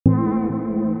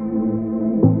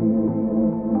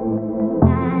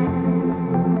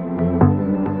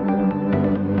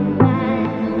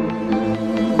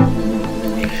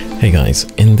Hey guys,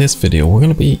 in this video we're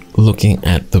going to be looking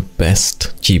at the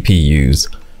best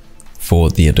GPUs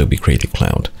for the Adobe Creative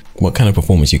Cloud. What kind of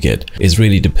performance you get is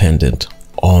really dependent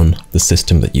on the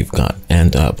system that you've got,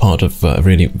 and part of a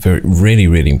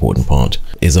really important part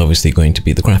is obviously going to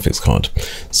be the graphics card.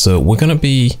 So we're going to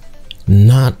be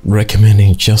not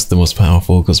recommending just the most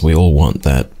powerful, because we all want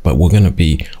that, but we're going to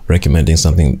be recommending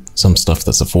some stuff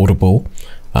that's affordable,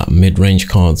 mid-range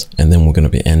cards, and then we're going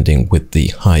to be ending with the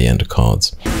high-end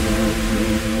cards.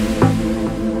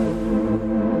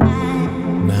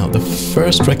 Now, the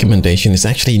first recommendation is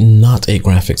actually not a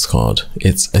graphics card,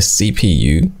 it's a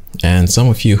CPU, and some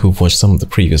of you who've watched some of the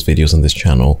previous videos on this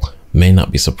channel may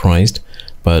not be surprised,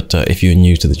 but if you're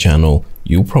new to the channel,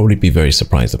 you'll probably be very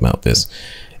surprised about this.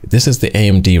 This is the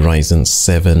AMD Ryzen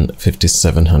 7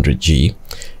 5700G.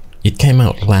 It came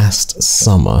out last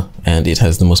summer, and it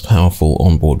has the most powerful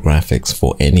onboard graphics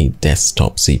for any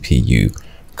desktop CPU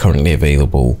currently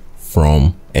available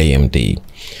from AMD.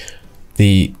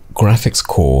 The graphics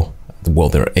core, well,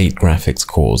 there are 8 graphics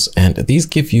cores, and these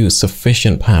give you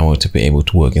sufficient power to be able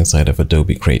to work inside of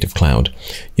Adobe Creative Cloud.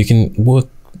 You can work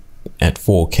at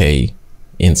 4K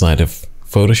inside of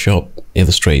Photoshop,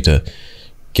 Illustrator,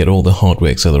 get all the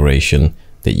hardware acceleration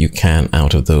that you can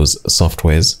out of those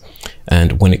softwares.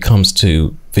 And when it comes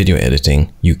to video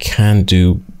editing, you can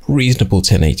do reasonable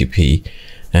 1080p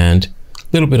and a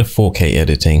little bit of 4K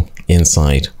editing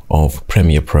inside of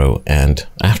Premiere Pro and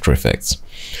After Effects.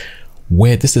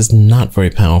 Where this is not very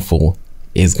powerful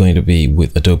is going to be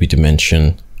with Adobe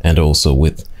Dimension and also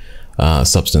with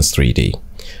Substance 3D.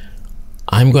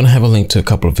 I'm going to have a link to a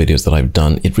couple of videos that I've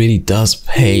done. It really does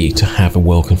pay to have a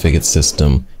well-configured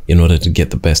system in order to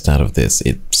get the best out of this.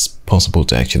 It's possible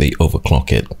to actually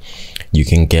overclock it. You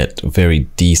can get very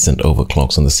decent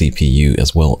overclocks on the CPU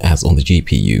as well as on the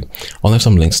GPU. I'll have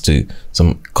some links to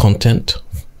some content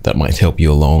that might help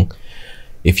you along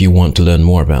if you want to learn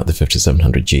more about the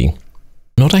 5700G.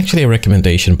 Not actually a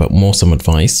recommendation, but more some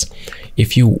advice.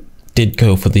 If you did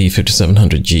go for the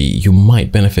 5700G, you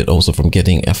might benefit also from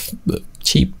getting a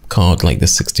cheap card like the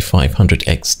 6500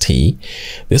 XT.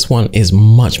 This one is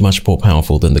much more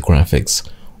powerful than the graphics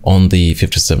on the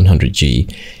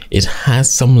 5700G. It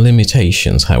has some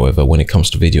limitations, however, when it comes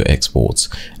to video exports,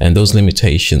 and those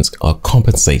limitations are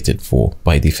compensated for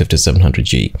by the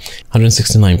 5700G.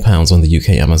 £169 on the UK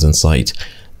Amazon site.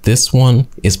 This one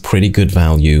is pretty good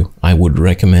value. I would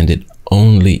recommend it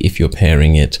only if you're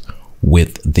pairing it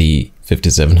with the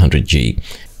 5700G.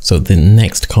 So the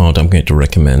next card I'm going to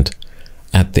recommend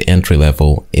at the entry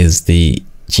level is the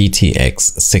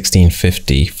GTX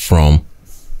 1650 from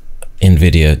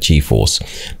Nvidia GeForce.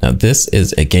 Now this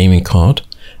is a gaming card,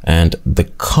 and the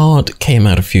card came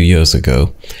out a few years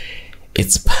ago.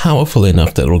 It's powerful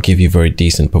enough that it'll give you very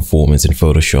decent performance in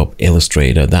Photoshop,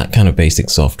 Illustrator, that kind of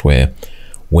basic software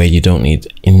where you don't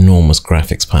need enormous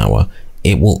graphics power.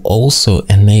 It will also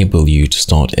enable you to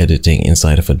start editing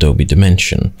inside of Adobe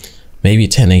Dimension, maybe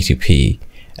 1080p,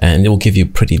 and it will give you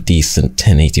pretty decent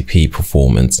 1080p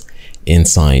performance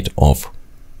inside of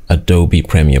Adobe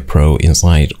Premiere Pro,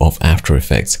 inside of After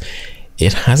Effects.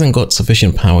 It hasn't got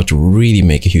sufficient power to really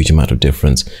make a huge amount of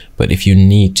difference, but if you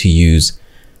need to use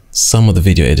some of the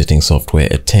video editing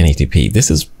software at 1080p, this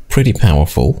is pretty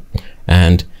powerful,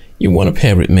 and you want to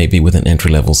pair it maybe with an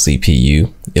entry-level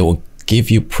CPU. It will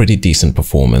give you pretty decent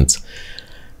performance,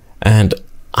 and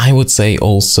I would say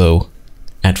also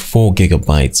at 4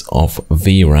 GB of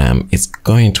VRAM, it's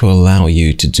going to allow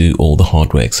you to do all the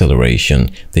hardware acceleration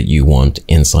that you want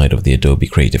inside of the Adobe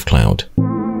Creative Cloud.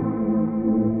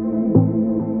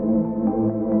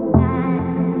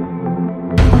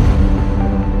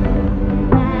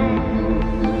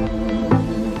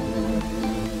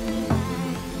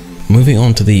 Moving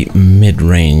on to the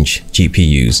mid-range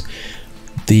GPUs,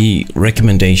 the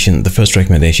first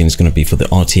recommendation is going to be for the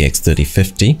RTX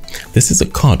 3050. This is a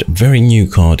card, very new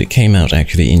card. It came out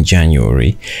actually in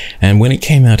January, and when it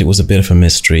came out, it was a bit of a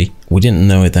mystery. We didn't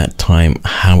know at that time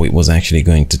how it was actually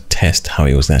going to test, how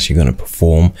it was actually going to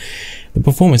perform. The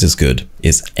performance is good.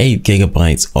 It's 8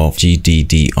 GB of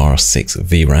GDDR6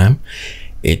 VRAM.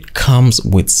 It comes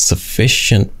with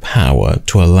sufficient power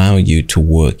to allow you to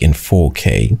work in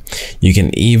 4K. You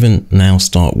can even now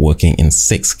start working in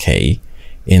 6K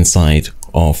inside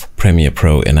of Premiere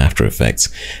Pro and After Effects.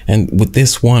 And with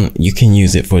this one, you can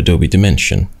use it for Adobe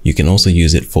Dimension. You can also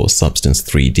use it for Substance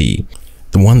 3D.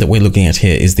 The one that we're looking at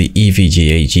here is the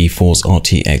EVGA GeForce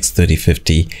RTX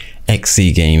 3050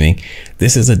 XC Gaming.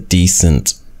 This is a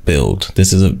decent build.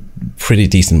 This is a pretty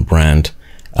decent brand,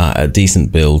 a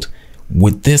decent build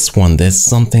With this one, there's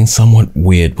something somewhat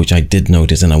weird, which I did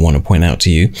notice and I want to point out to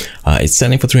you. It's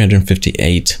selling for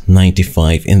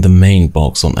 $358.95 in the main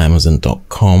box on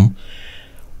Amazon.com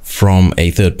from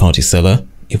a third-party seller.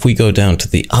 If we go down to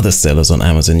the other sellers on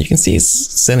Amazon, you can see it's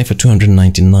selling for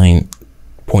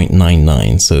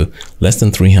 $299.99, so less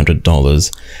than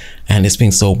 $300, and it's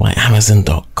being sold by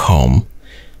Amazon.com.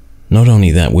 Not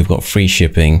only that, we've got free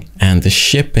shipping, and the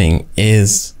shipping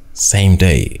is same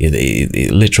day.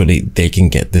 It literally, they can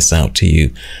get this out to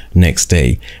you next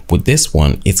day. With this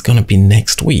one, it's going to be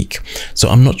next week. So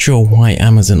I'm not sure why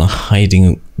Amazon are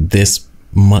hiding this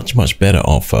much better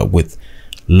offer with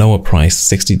lower price,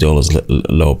 $60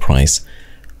 lower price,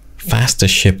 faster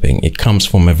shipping. It comes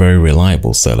from a very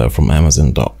reliable seller from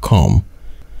Amazon.com.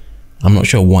 I'm not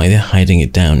sure why they're hiding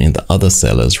it down in the other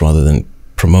sellers rather than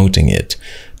promoting it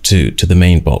to the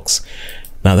main box.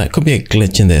 Now, that could be a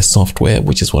glitch in their software,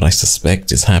 which is what I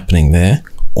suspect is happening there,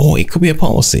 or it could be a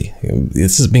policy.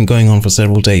 This has been going on for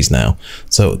several days now,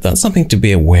 so that's something to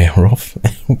be aware of.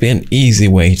 It would be an easy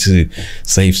way to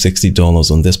save $60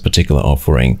 on this particular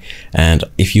offering, and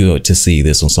if you were to see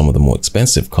this on some of the more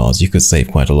expensive cards, you could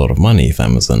save quite a lot of money if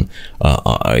Amazon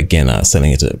are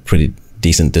selling it at a pretty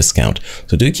decent discount.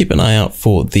 So do keep an eye out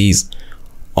for these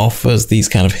offers, these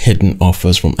kind of hidden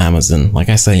offers from Amazon. Like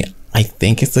I say, I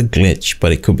think it's a glitch,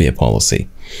 but it could be a policy.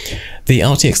 The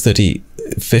RTX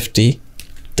 3050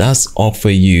 does offer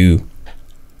you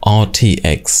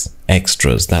RTX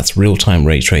extras. That's real-time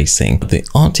ray tracing. The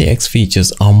RTX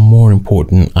features are more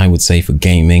important, I would say, for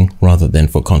gaming rather than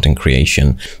for content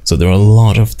creation. So there are a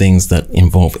lot of things that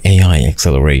involve AI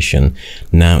acceleration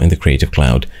now in the Creative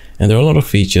Cloud. And there are a lot of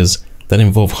features that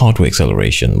involve hardware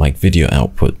acceleration, like video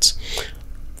outputs.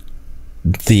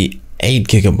 The 8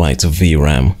 GB of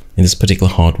VRAM in this particular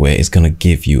hardware is going to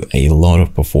give you a lot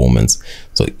of performance.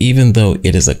 So even though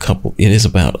it is about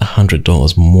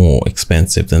 $100 more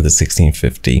expensive than the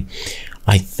 1650,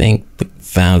 I think the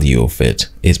value of it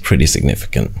is pretty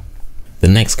significant. The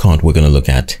next card we're going to look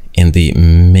at in the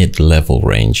mid-level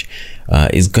range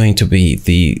is going to be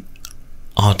the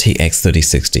RTX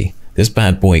 3060. This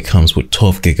bad boy comes with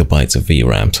 12 GB of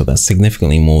VRAM, so that's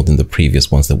significantly more than the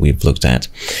previous ones that we've looked at.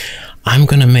 I'm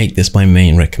going to make this my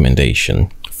main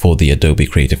recommendation for the Adobe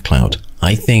Creative Cloud.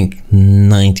 I think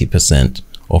 90%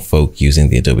 of folk using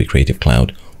the Adobe Creative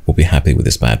Cloud will be happy with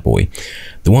this bad boy.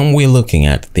 The one we're looking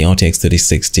at, the RTX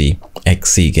 3060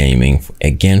 XC Gaming,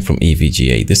 again from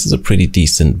EVGA. This is a pretty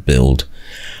decent build.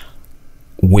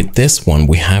 With this one,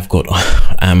 we have got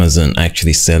Amazon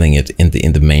actually selling it in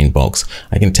the main box.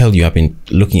 I can tell you, I've been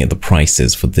looking at the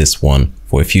prices for this one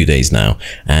for a few days now,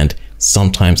 and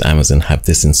sometimes Amazon have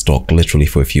this in stock literally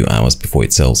for a few hours before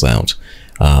it sells out.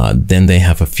 Then they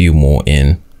have a few more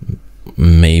in,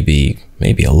 maybe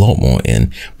a lot more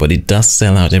in, but it does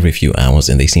sell out every few hours,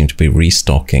 and they seem to be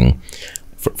restocking.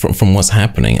 From what's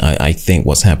happening, I think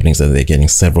what's happening is that they're getting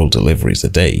several deliveries a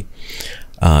day.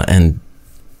 And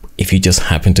if you just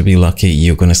happen to be lucky,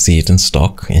 you're going to see it in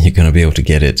stock, and you're going to be able to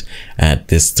get it at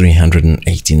this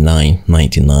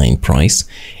 $389.99 price.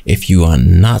 If you are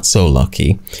not so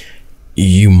lucky,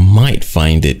 you might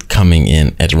find it coming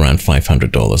in at around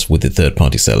 $500 with the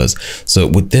third-party sellers. So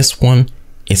with this one,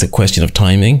 it's a question of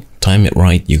timing. Time it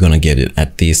right, you're going to get it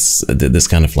at this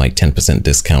kind of like 10%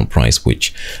 discount price,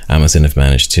 which Amazon have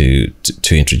managed to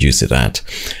introduce it at.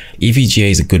 EVGA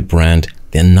is a good brand.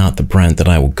 They're not the brand that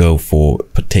I would go for,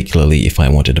 particularly if I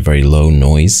wanted a very low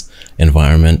noise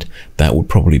environment. That would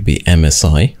probably be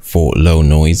MSI for low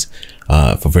noise,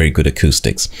 for very good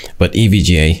acoustics. But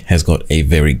EVGA has got a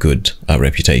very good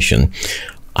reputation.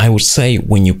 I would say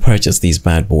when you purchase these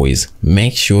bad boys,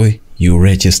 make sure you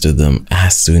register them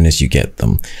as soon as you get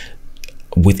them.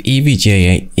 With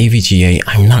EVGA,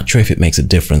 I'm not sure if it makes a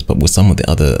difference, but with some of the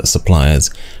other suppliers,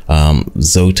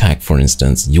 Zotac, for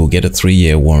instance, you'll get a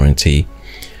 3-year warranty.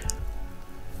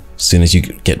 As soon as you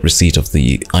get receipt of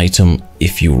the item,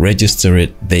 if you register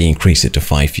it, they increase it to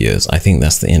 5 years. I think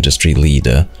that's the industry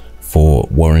leader for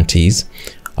warranties.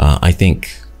 I think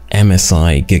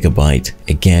MSI, Gigabyte,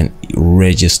 again,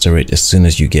 register it as soon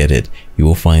as you get it. You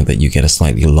will find that you get a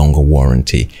slightly longer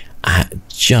warranty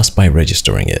just by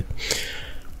registering it.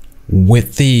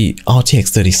 With the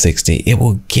RTX 3060, it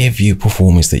will give you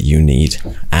performance that you need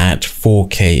at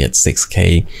 4K, at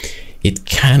 6K. It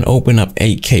can open up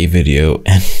 8K video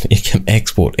and it can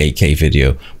export 8K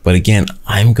video. But again,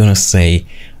 I'm going to say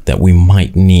that we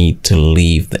might need to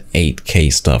leave the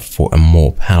 8K stuff for a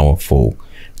more powerful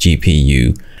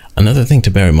GPU. Another thing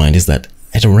to bear in mind is that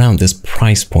at around this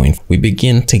price point, we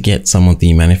begin to get some of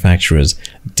the manufacturers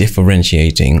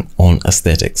differentiating on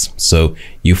aesthetics. So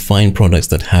you find products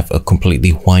that have a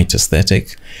completely white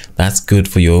aesthetic. That's good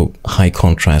for your high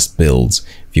contrast builds.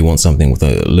 If you want something with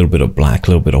a little bit of black,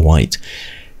 a little bit of white,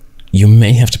 you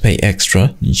may have to pay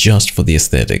extra just for the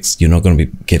aesthetics. You're not going to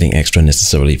be getting extra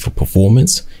necessarily for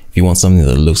performance. If you want something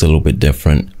that looks a little bit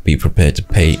different, be prepared to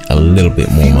pay a little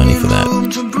bit more money for that.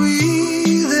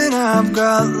 I've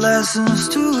got lessons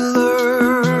to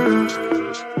learn.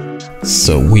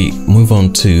 So we move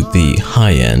on to the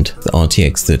high end, the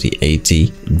RTX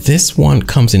 3080. This one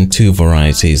comes in two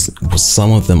varieties.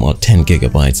 Some of them are 10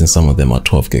 gigabytes and some of them are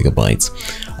 12 gigabytes.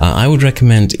 I would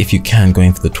recommend, if you can,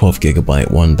 going for the 12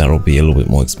 gigabyte one. That'll be a little bit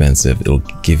more expensive. It'll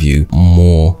give you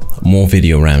more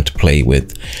video RAM to play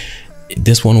with.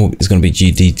 This one is going to be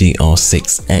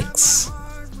GDDR6X.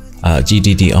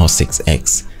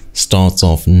 GDDR6X starts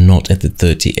off not at the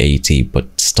 3080, but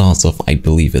starts off, I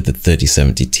believe, at the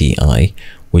 3070 Ti,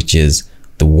 which is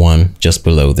the one just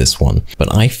below this one.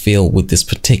 But I feel with this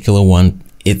particular one,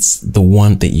 it's the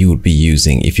one that you would be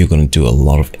using if you're going to do a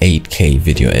lot of 8K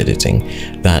video editing.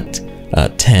 That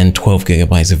 10, 12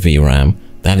 gigabytes of VRAM,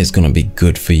 that is going to be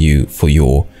good for you for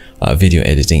your video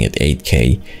editing at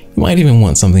 8K. You might even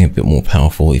want something a bit more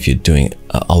powerful if you're doing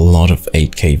a lot of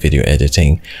 8K video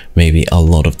editing, maybe a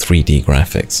lot of 3D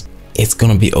graphics. It's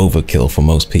going to be overkill for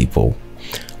most people.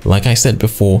 Like I said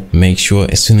before, make sure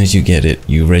as soon as you get it,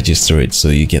 you register it so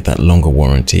you get that longer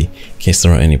warranty. In case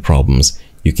there are any problems,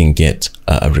 you can get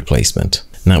a replacement.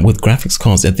 Now, with graphics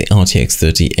cards at the RTX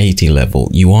 3080 level,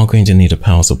 you are going to need a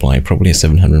power supply, probably a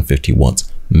 750 watts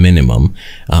minimum.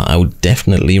 I would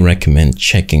definitely recommend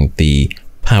checking the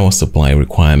power supply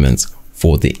requirements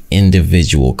for the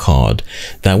individual card.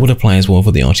 That would apply as well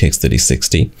for the RTX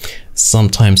 3060.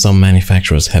 Sometimes some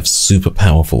manufacturers have super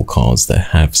powerful cards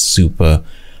that have super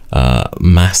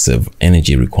massive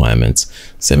energy requirements.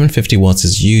 750 watts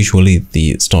is usually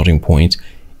the starting point.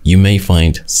 You may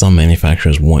find some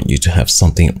manufacturers want you to have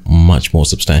something much more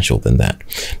substantial than that.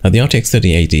 Now, the RTX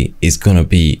 3080 is going to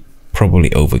be probably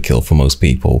overkill for most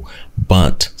people,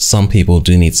 but some people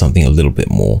do need something a little bit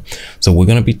more. So we're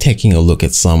going to be taking a look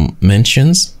at some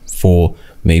mentions for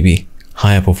maybe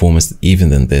higher performance even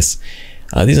than this.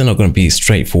 These are not going to be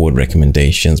straightforward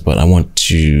recommendations, but I want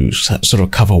to sort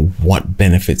of cover what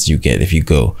benefits you get if you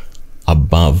go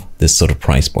above this sort of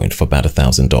price point for about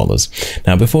 $1,000.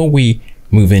 Now, before we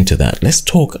move into that, let's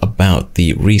talk about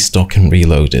the Restock and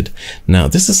Reloaded. Now,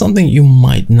 this is something you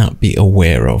might not be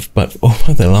aware of, but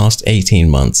over the last 18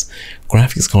 months,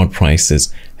 graphics card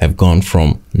prices have gone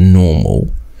from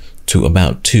normal to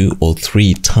about 2 or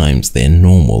 3 times their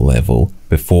normal level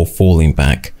before falling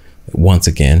back once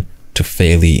again to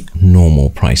fairly normal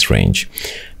price range.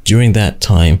 During that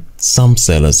time, some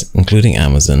sellers, including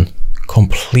Amazon,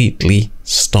 completely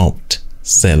stopped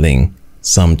selling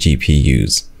some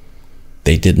GPUs.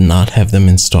 They did not have them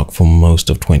in stock for most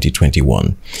of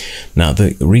 2021. Now,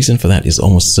 the reason for that is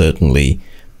almost certainly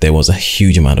there was a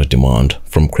huge amount of demand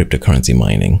from cryptocurrency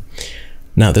mining.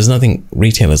 Now, there's nothing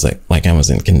retailers like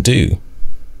Amazon can do.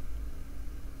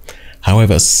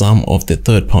 However, some of the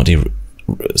third-party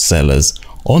sellers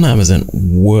on Amazon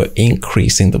were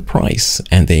increasing the price,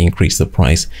 and they increased the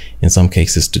price in some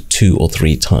cases to 2 or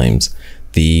 3 times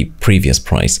the previous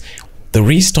price. The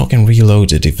Restock and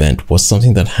Reloaded event was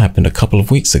something that happened a couple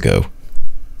of weeks ago.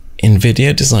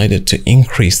 Nvidia decided to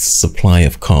increase the supply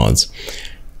of cards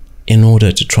in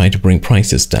order to try to bring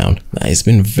prices down. Now, it's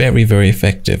been very, very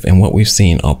effective, and what we've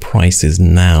seen are prices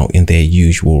now in their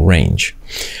usual range.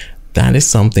 That is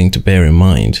something to bear in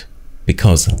mind,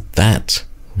 because that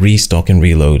Restock and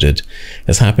Reloaded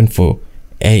has happened for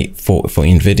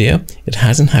Nvidia. It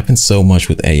hasn't happened so much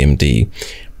with AMD.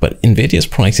 But Nvidia's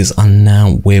prices are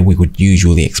now where we would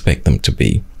usually expect them to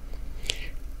be.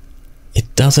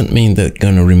 It doesn't mean they're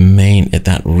going to remain at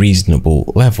that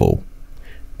reasonable level.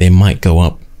 They might go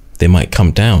up, they might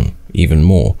come down even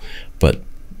more, but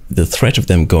the threat of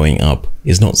them going up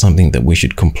is not something that we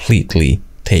should completely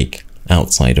take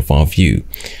outside of our view.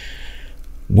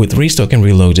 With Restock and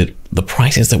Reloaded, the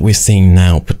prices that we're seeing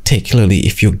now, particularly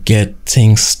if you're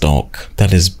getting stock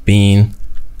that has been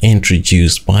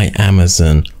introduced by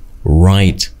Amazon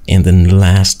right in the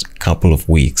last couple of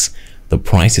weeks, the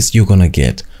prices you're going to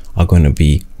get are going to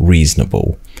be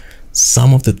reasonable.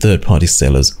 Some of the third-party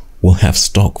sellers will have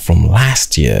stock from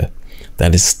last year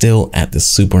that is still at the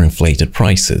super inflated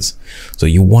prices. So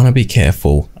you want to be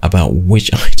careful about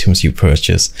which items you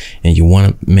purchase, and you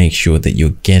want to make sure that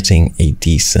you're getting a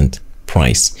decent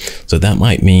price. So that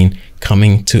might mean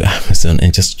coming to Amazon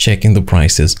and just checking the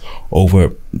prices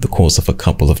over the course of a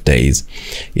couple of days.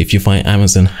 If you find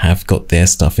Amazon have got their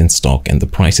stuff in stock and the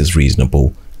price is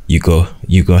reasonable, you go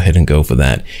ahead and go for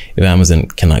that. If Amazon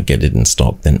cannot get it in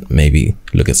stock, then maybe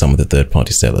look at some of the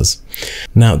third-party sellers.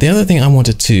 Now, the other thing I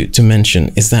wanted to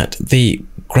mention is that the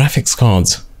graphics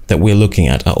cards that we're looking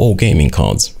at are all gaming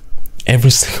cards.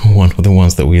 Every single one of the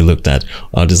ones that we looked at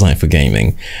are designed for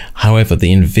gaming. However,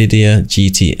 the Nvidia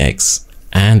GTX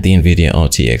and the Nvidia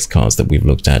RTX cards that we've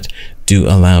looked at do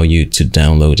allow you to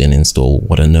download and install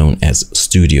what are known as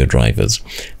studio drivers.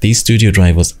 These studio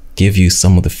drivers give you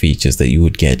some of the features that you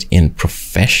would get in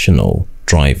professional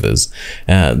drivers.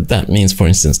 That means, for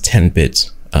instance, 10-bit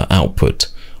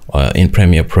output in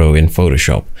Premiere Pro, in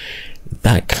Photoshop.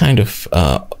 That kind of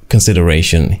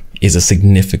consideration is a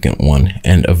significant one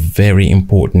and a very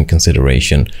important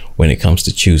consideration when it comes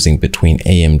to choosing between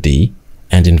AMD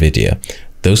and Nvidia.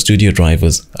 Those studio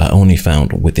drivers are only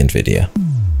found with Nvidia.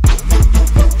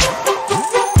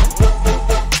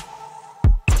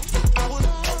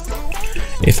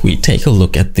 If we take a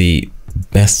look at the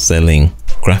best-selling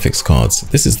graphics cards,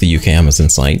 this is the UK Amazon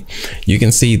site. You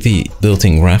can see the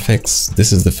built-in graphics.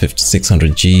 This is the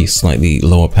 5600G, slightly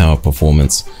lower power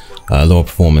performance,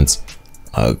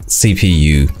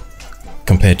 CPU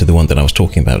compared to the one that I was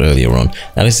talking about earlier on.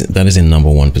 That is in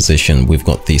 #1 position. We've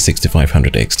got the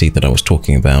 6500 XT that I was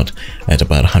talking about at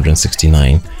about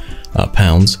 169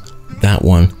 pounds. That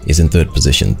one is in 3rd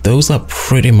position. Those are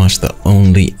pretty much the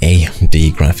only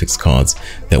AMD graphics cards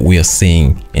that we are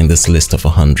seeing in this list of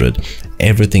 100.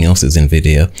 Everything else is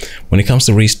Nvidia. When it comes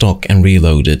to Restock and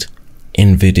Reloaded,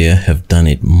 Nvidia have done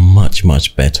it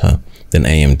much better than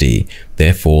AMD.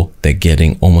 Therefore, they're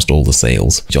getting almost all the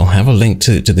sales. I'll have a link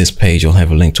to this page. I'll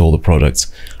have a link to all the products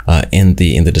in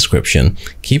the description.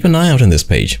 Keep an eye out on this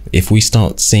page. If we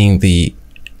start seeing the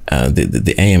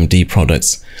AMD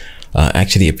products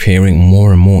actually appearing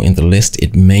more and more in the list,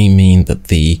 it may mean that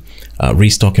the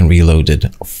Restock and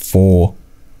Reloaded for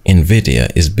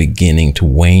Nvidia is beginning to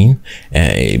wane.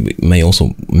 It may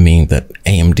also mean that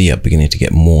AMD are beginning to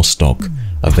get more stock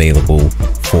available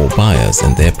for buyers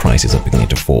and their prices are beginning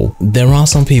to fall. There are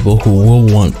some people who will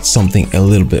want something a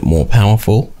little bit more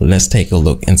powerful. Let's take a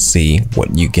look and see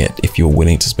what you get if you're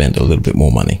willing to spend a little bit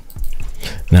more money.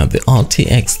 Now, the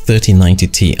RTX 3090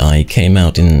 Ti came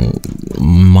out in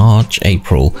March,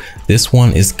 April. This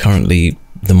one is currently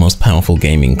the most powerful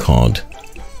gaming card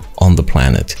on the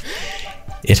planet.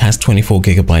 It has 24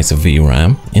 gigabytes of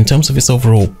VRAM. In terms of its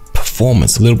overall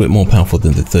performance, a little bit more powerful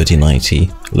than the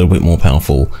 3090, a little bit more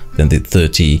powerful than the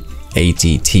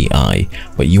 3080 Ti,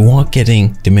 but you are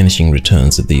getting diminishing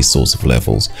returns at these sorts of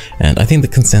levels. And I think the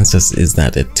consensus is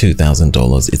that at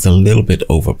 $2,000, it's a little bit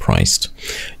overpriced.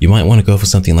 You might want to go for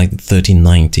something like the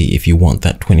 3090 if you want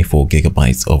that 24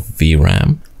 gigabytes of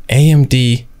VRAM.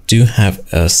 AMD do have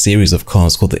a series of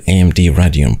cards called the AMD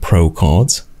Radeon Pro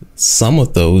cards. Some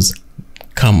of those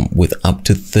come with up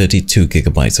to 32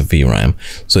 gigabytes of VRAM.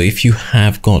 So if you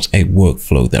have got a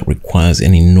workflow that requires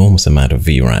an enormous amount of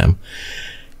VRAM,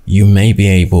 you may be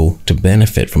able to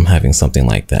benefit from having something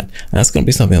like that. That's going to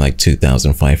be something like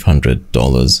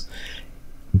 $2,500.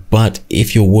 But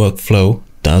if your workflow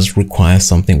does require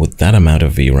something with that amount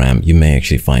of VRAM, you may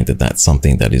actually find that that's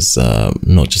something that is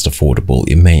not just affordable.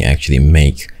 It may actually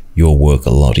make your work a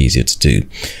lot easier to do.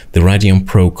 The Radeon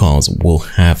Pro cards will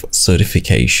have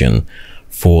certification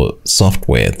for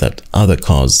software that other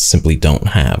cards simply don't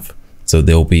have. So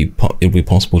it'll be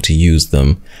possible to use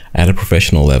them at a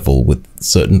professional level with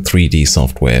certain 3D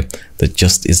software that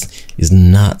just is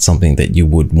not something that you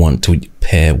would want to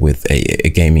pair with a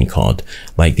gaming card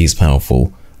like these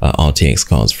powerful RTX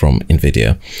cards from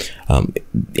Nvidia.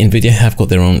 Nvidia have got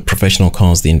their own professional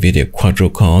cards, the Nvidia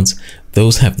Quadro cards.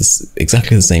 Those have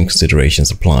exactly the same considerations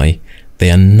apply.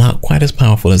 They are not quite as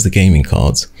powerful as the gaming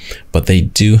cards, but they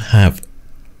do have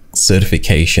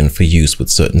certification for use with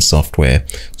certain software.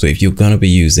 So if you're going to be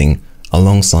using,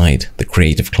 alongside the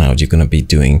Creative Cloud, you're going to be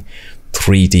doing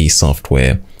 3D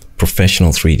software,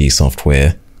 professional 3D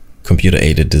software, computer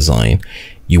aided design,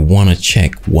 you want to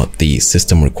check what the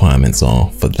system requirements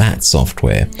are for that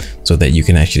software so that you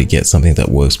can actually get something that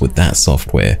works with that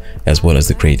software as well as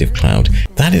the Creative Cloud.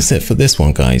 That is it for this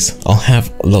one, guys. I'll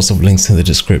have lots of links in the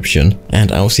description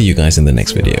and I'll see you guys in the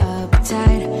next video.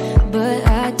 But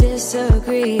I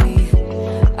disagree.